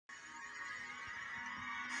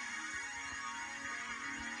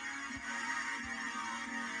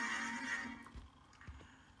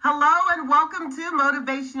Hello and welcome to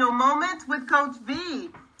Motivational Moments with Coach V.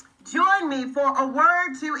 Join me for a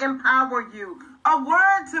word to empower you, a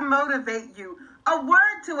word to motivate you, a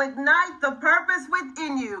word to ignite the purpose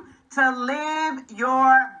within you to live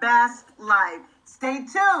your best life. Stay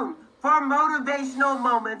tuned for Motivational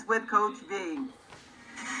Moments with Coach V.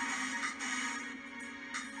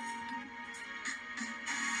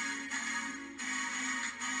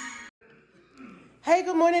 Hey,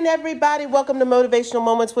 good morning, everybody. Welcome to Motivational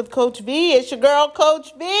Moments with Coach V. It's your girl,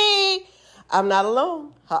 Coach V. I'm not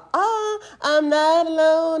alone. I'm not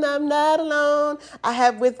alone. I'm not alone. I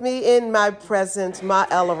have with me in my presence my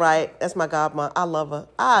Ella Wright. That's my godmother. I love her.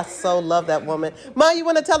 I so love that woman. Ma, you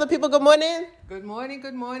want to tell the people good morning? Good morning,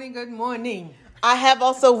 good morning, good morning. I have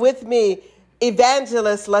also with me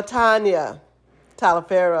Evangelist L'tanya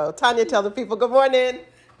Taliaferro. Tanya, tell the people good morning.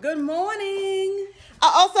 Good morning.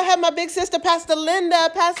 I also have my big sister, Pastor Linda.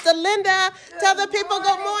 Pastor Linda, tell the people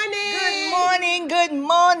good morning. Good morning, good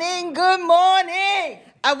morning, good morning.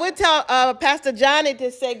 I would tell Pastor Johnny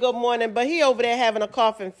to say good morning, but he over there having a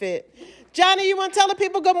coughing fit. Johnny, you want to tell the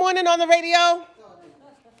people good morning on the radio?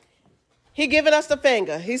 He giving us the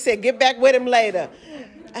finger. He said, get back with him later.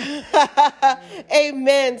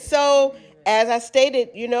 Amen. So, as I stated,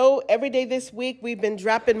 every day this week we've been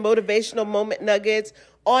dropping motivational moment nuggets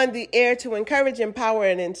on the air to encourage, empower,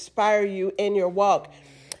 and inspire you in your walk.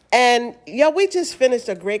 And we just finished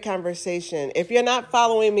a great conversation. If you're not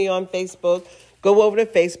following me on Facebook, go over to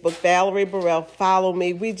Facebook, Valerie Burrell, follow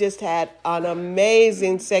me. We just had an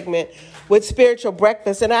amazing segment with Spiritual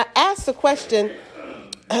Breakfast. And I asked the question,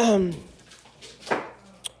 have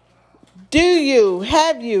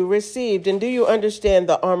you received, and do you understand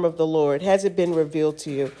the arm of the Lord? Has it been revealed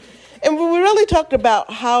to you? And we really talked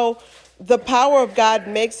about how the power of God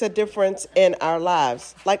makes a difference in our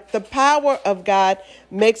lives. Like the power of God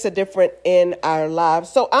makes a difference in our lives.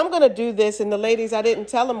 So I'm going to do this. And the ladies, I didn't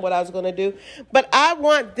tell them what I was going to do, but I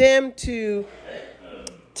want them to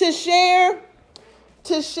share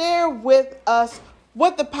with us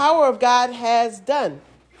what the power of God has done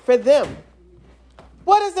for them.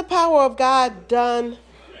 What has the power of God done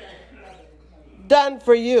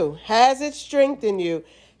for you? Has it strengthened you?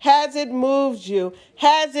 Has it moved you?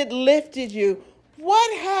 Has it lifted you?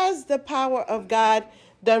 What has the power of God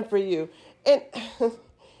done for you? And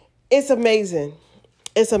it's amazing.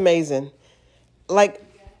 It's amazing. Like,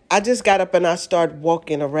 I just got up and I started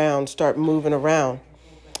walking around, start moving around.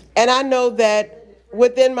 And I know that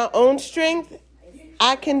within my own strength,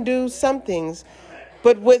 I can do some things.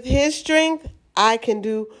 But with his strength, I can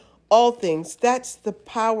do all things. That's the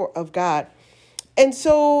power of God. And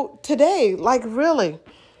so today, really,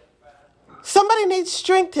 somebody needs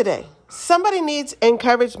strength today. Somebody needs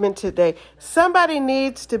encouragement today. Somebody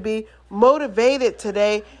needs to be motivated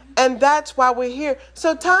today. And that's why we're here.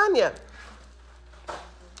 So Tanya,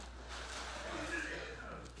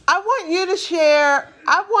 I want you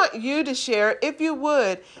to share, if you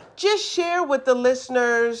would, just share with the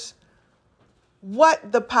listeners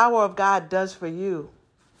what the power of God does for you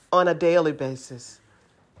on a daily basis.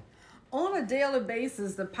 On a daily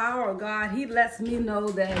basis, the power of God, he lets me know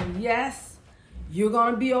that, yes, you're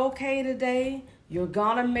going to be okay today. You're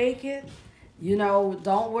going to make it.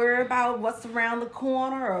 Don't worry about what's around the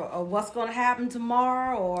corner or what's going to happen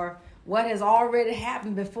tomorrow or what has already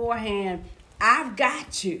happened beforehand. I've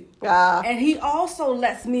got you. And he also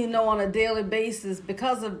lets me know on a daily basis,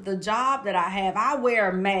 because of the job that I have, I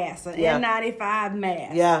wear a mask, an N95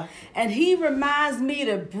 mask. Yeah. And he reminds me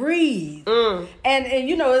to breathe. And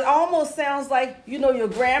it almost sounds like, your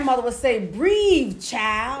grandmother would say, breathe,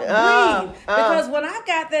 child, breathe. Because when I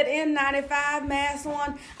got that N95 mask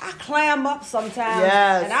on, I clam up sometimes.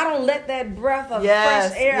 Yes. And I don't let that breath of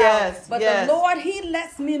fresh air out. But the Lord, he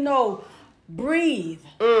lets me know, breathe.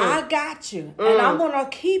 I got you. And I'm going to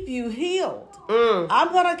keep you healed.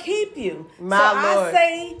 I'm going to keep you. Lord. I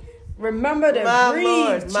say, remember to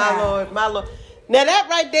breathe, child. My Lord. Now that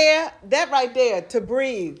right there, to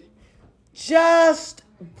breathe. Just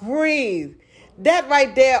breathe. That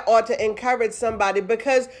right there ought to encourage somebody,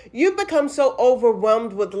 because you become so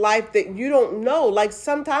overwhelmed with life that you don't know. Like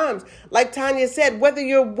sometimes, like Tanya said, whether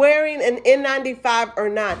you're wearing an N95 or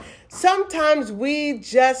not, sometimes we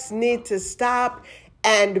just need to stop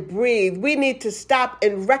and breathe. We need to stop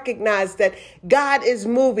and recognize that God is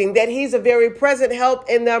moving, that he's a very present help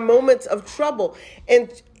in their moments of trouble.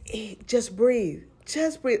 And just breathe.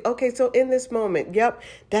 Just breathe. Okay, so in this moment,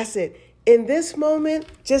 that's it. In this moment,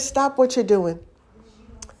 just stop what you're doing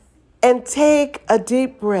and take a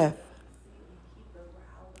deep breath.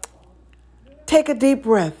 Take a deep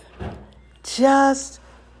breath. Just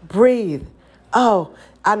breathe. Oh,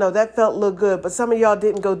 I know that felt a little good, but some of y'all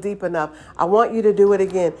didn't go deep enough. I want you to do it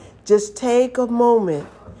again. Just take a moment,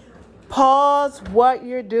 pause what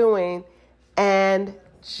you're doing, and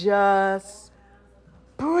just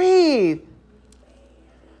breathe.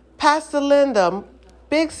 Pastor Linda,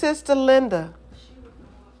 Big Sister Linda.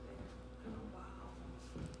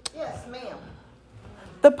 Yes, ma'am.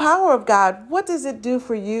 The power of God, what does it do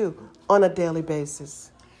for you on a daily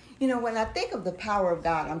basis? You know, when I think of the power of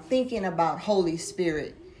God, I'm thinking about Holy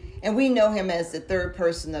Spirit. And we know him as the third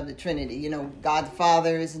person of the Trinity. You know, God the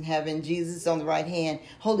Father is in heaven, Jesus is on the right hand,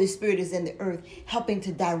 Holy Spirit is in the earth, helping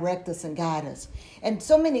to direct us and guide us. And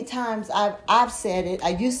so many times I've said it, I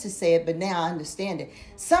used to say it, but now I understand it.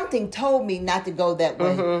 Something told me not to go that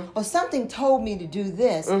way, or something told me to do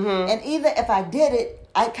this. And either if I did it,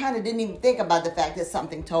 I kind of didn't even think about the fact that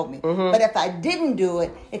something told me. But if I didn't do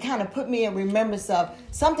it, it kind of put me in remembrance of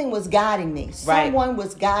something was guiding me. Someone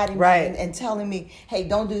was guiding me and telling me, hey,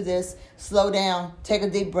 don't do this. Slow down. Take a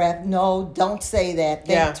deep breath. No, don't say that.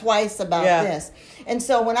 Think twice about this. And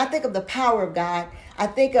so when I think of the power of God, I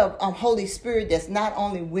think of Holy Spirit that's not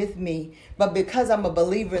only with me, but because I'm a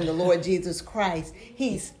believer in the Lord Jesus Christ,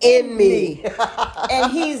 he's in me.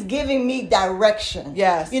 And he's giving me direction.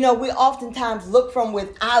 Yes. You know, we oftentimes look from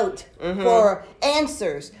without for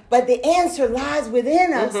answers, but the answer lies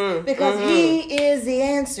within us because he is the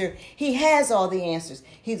answer. He has all the answers.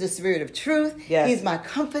 He's the Spirit of truth. Yes. He's my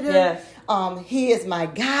comforter. Yes. He is my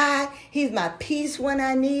guide. He's my peace when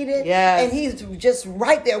I need it. Yes. And he's just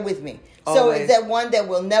right there with me. So is that one that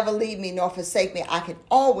will never leave me nor forsake me. I can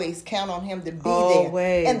always count on him to be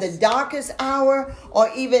there. In the darkest hour or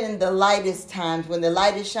even in the lightest times when the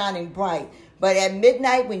light is shining bright. But at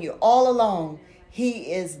midnight when you're all alone,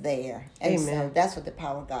 he is there. And so that's what the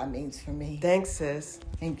power of God means for me. Thanks, sis.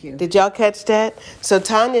 Thank you. Did y'all catch that? So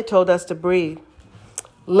Tanya told us to breathe.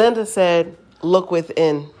 Linda said, look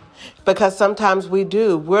within. Because sometimes we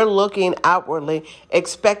do. We're looking outwardly,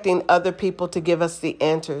 expecting other people to give us the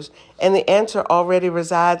answers. And the answer already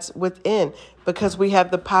resides within because we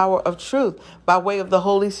have the power of truth by way of the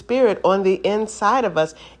Holy Spirit on the inside of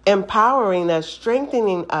us, empowering us,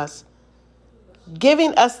 strengthening us,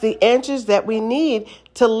 giving us the answers that we need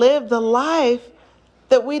to live the life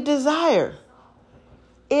that we desire.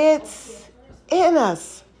 It's in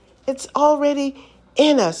us. It's already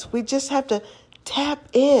in us. We just have to tap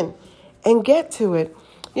in and get to it.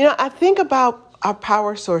 You know, I think about our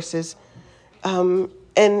power sources. And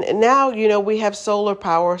now, you know, we have solar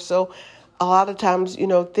power. So a lot of times, you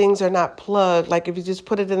know, things are not plugged. Like if you just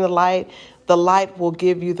put it in the light will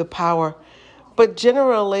give you the power. But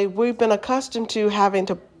generally, we've been accustomed to having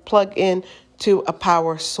to plug in to a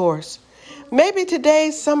power source. Maybe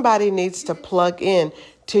today somebody needs to plug in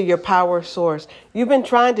to your power source. You've been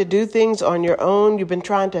trying to do things on your own. You've been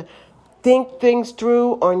trying to think things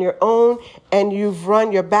through on your own, and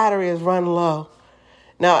your battery has run low.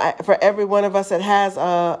 Now, for every one of us that has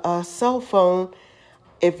a cell phone,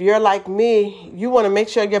 if you're like me, you want to make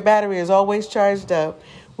sure your battery is always charged up.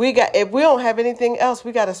 If we don't have anything else,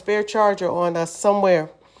 we got a spare charger on us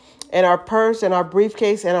somewhere. In our purse, in our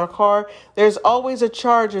briefcase, in our car, there's always a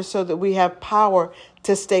charger so that we have power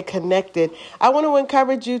to stay connected. I want to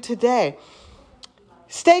encourage you today.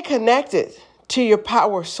 Stay connected to your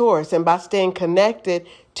power source. And by staying connected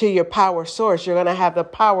to your power source, you're going to have the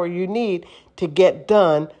power you need to get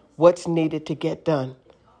done what's needed to get done.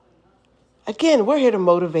 Again, we're here to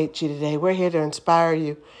motivate you today. We're here to inspire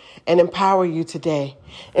you and empower you today.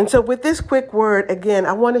 And so with this quick word, again,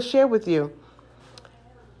 I want to share with you,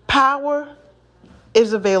 power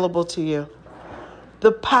is available to you.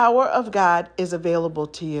 The power of God is available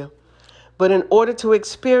to you. But in order to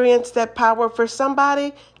experience that power for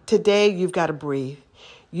somebody, today you've got to breathe.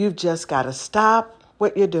 You've just got to stop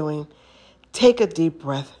what you're doing. Take a deep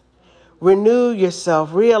breath. Renew yourself.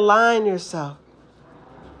 Realign yourself.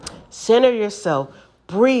 Center yourself.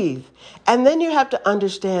 Breathe. And then you have to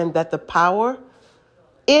understand that the power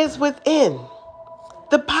is within.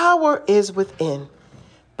 The power is within.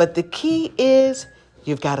 But the key is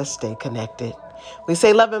you've got to stay connected. We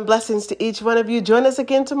say love and blessings to each one of you. Join us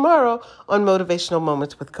again tomorrow on Motivational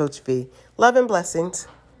Moments with Coach V. Love and blessings.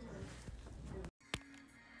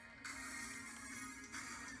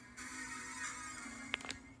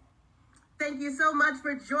 Thank you so much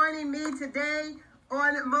for joining me today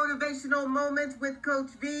on Motivational Moments with Coach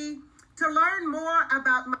V. To learn more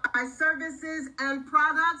about my services and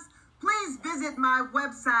products, please visit my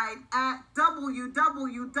website at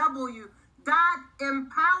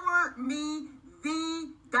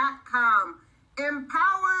www.empowermev.com.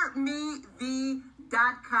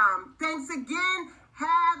 Empowermev.com. Thanks again.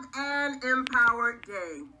 Have an empowered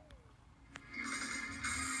day.